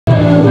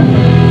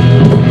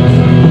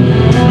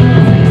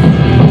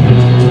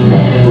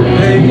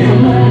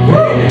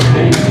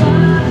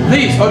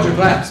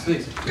Yes,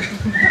 please.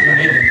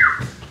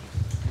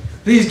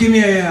 Please give me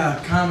a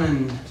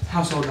common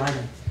household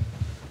item.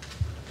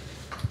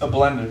 A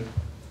blender.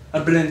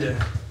 A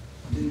blender.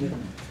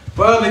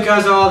 Well,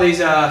 because all these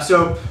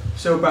soap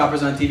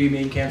operas on TV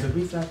being canceled,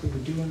 we thought we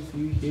would do one for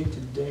you here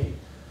today.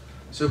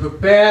 So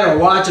prepare to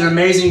watch an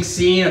amazing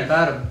scene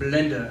about a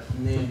blender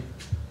in the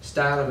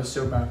style of a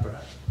soap opera.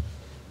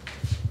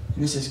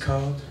 And this is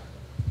called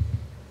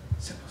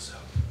Simple Soap.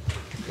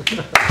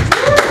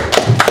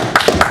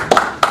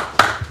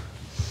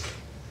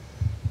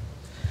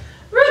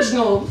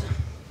 Reginald,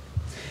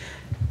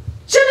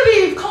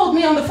 Genevieve called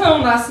me on the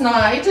phone last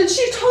night and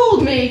she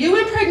told me you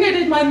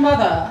impregnated my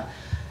mother.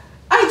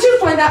 I do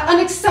find that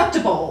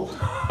unacceptable.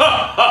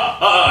 Ha ha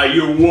ha!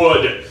 You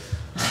would!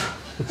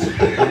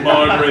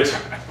 Margaret,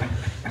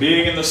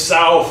 being in the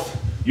South,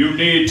 you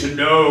need to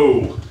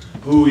know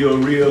who your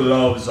real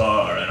loves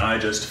are, and I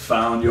just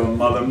found your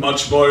mother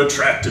much more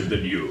attractive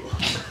than you.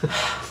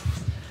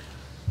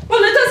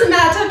 Well, it doesn't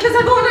matter because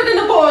I've ordered an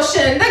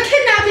abortion. They're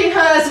kidnapping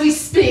her as we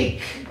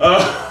speak. Ha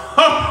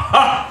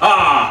ha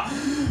ha!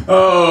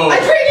 Oh. I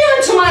bring you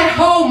into my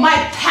home,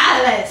 my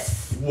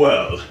palace.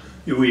 Well,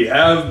 we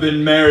have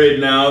been married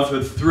now for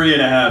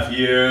 3.5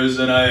 years,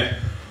 and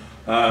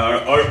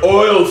our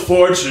oil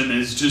fortune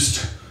is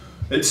just,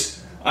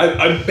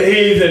 I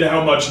bathe in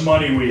how much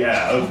money we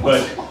have,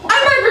 but...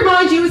 I might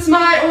remind you it's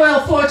my oil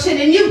fortune,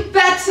 and you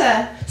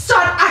better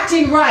start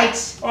acting right.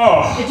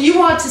 Oh. If you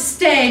want to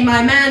stay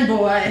my man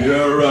boy.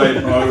 You're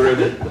right,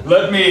 Margaret.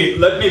 Let me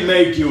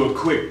make you a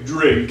quick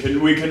drink,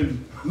 and we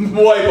can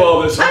wipe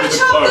all this under the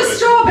carpet. I've chopped the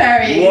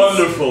strawberries.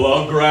 Wonderful.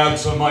 I'll grab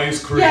some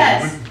ice cream.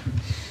 Yes.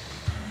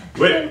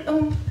 Wait.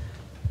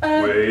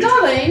 Wait.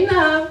 Darling,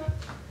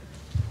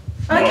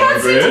 I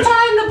can't seem to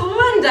find the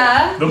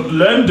blender. The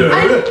blender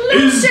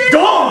is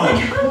gone!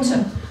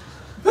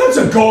 That's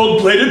a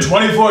gold-plated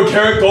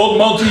 24-karat gold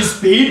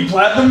multi-speed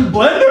platinum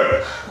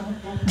blender!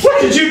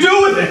 What did you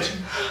do with it?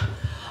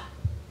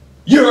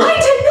 I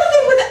did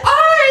nothing with it.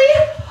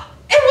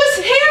 It was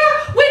here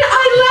when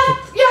I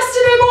left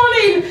yesterday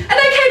morning, and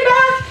I came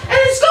back, and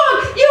it's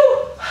gone.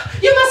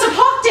 You must have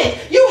hawked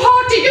it. You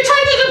hawked it. You're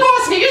trying to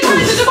divorce me. You're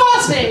trying to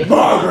divorce me.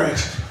 Margaret,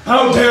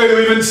 how dare you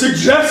even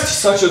suggest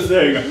such a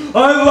thing?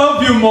 I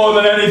love you more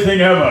than anything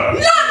ever. Not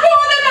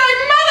more than my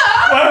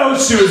mother. Well,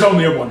 she was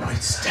only a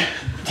one-night stand.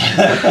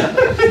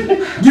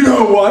 You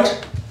know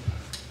what?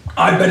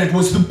 I bet it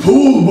was the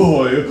pool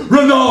boy,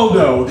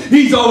 Ronaldo.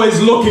 He's always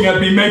looking at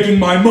me making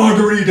my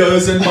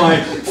margaritas and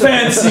my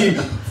fancy,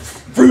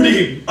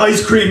 fruity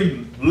ice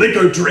cream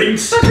liquor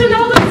drinks. But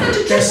Ronaldo's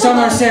such a Does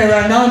someone say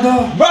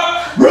Ronaldo?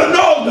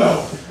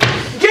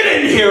 Ronaldo! Get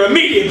in here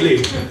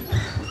immediately!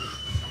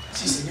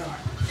 Si, senor.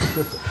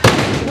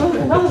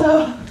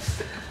 Ronaldo.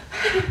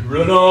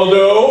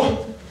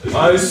 Ronaldo,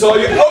 I saw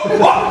you.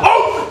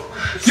 Oh!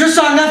 You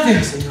saw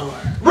nothing, senor.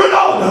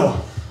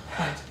 Ronaldo!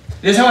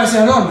 This is how I say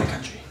hello in my country.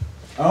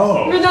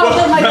 Oh,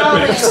 Ronaldo, my that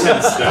darling. makes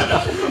sense then.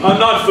 I'm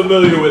not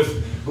familiar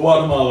with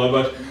Guatemala,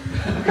 but...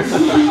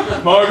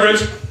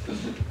 Margaret,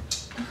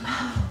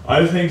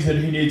 I think that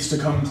he needs to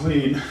come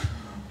clean.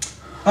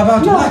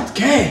 About what?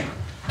 ¿Qué?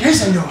 ¿Qué,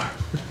 senor?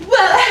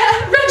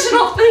 Well,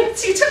 Reginald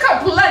thinks you took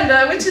our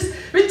blender, which is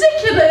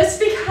ridiculous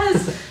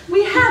because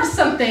we have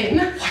something.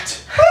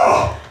 What?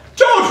 Oh,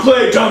 don't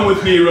play dumb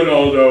with me,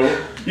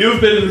 Ronaldo.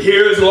 You've been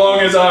here as long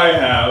as I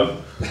have.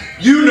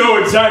 You know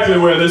exactly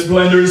where this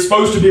blender is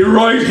supposed to be,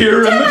 right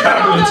here in the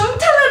cabinet. Ronaldo,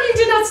 tell him you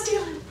did not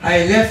steal it.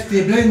 I left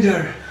the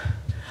blender.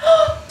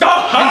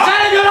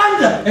 Inside of your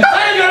under!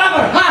 Inside of your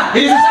upper! Ha!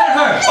 It is inside of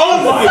her! Oh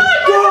my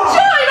God!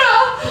 China!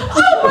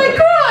 Oh my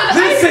God!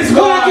 This is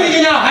Who why... are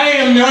you now? I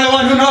am the only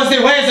one who knows the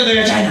ways of the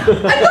vagina.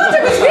 I thought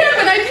it was here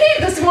when I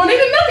peed this morning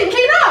and nothing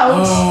came out.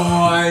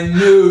 Oh, I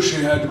knew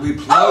she had to be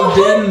plugged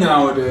in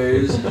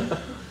nowadays.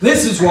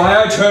 This is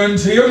why I turned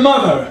to your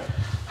mother.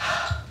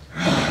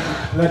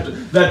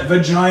 That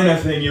vagina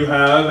thing you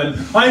have, and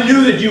I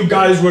knew that you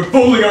guys were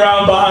fooling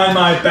around behind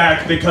my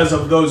back because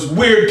of those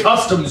weird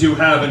customs you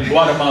have in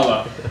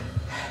Guatemala.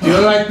 Do you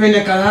like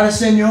pina colada,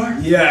 senor?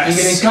 Yes.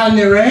 You getting caught in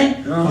the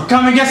rain? Oh.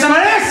 Come and get some of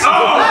this!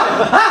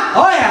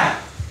 Oh yeah!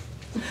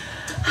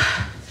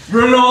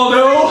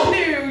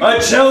 Ronaldo, I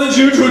challenge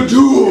you to a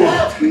duel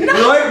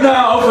right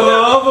now for the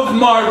love of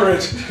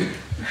Margaret.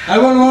 I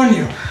won't warn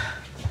you.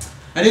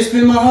 I just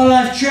spent my whole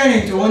life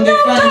training to one day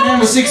find a man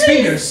with 6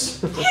 fingers.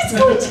 He's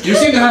going to You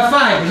seem to have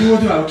 5, but you will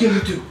do. I will kill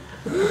you too.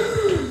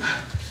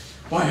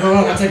 Why? Hold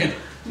on 1 second.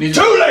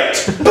 Too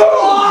late!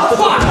 Oh,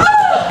 fuck!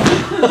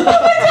 Oh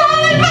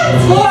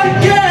my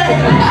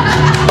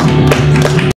God!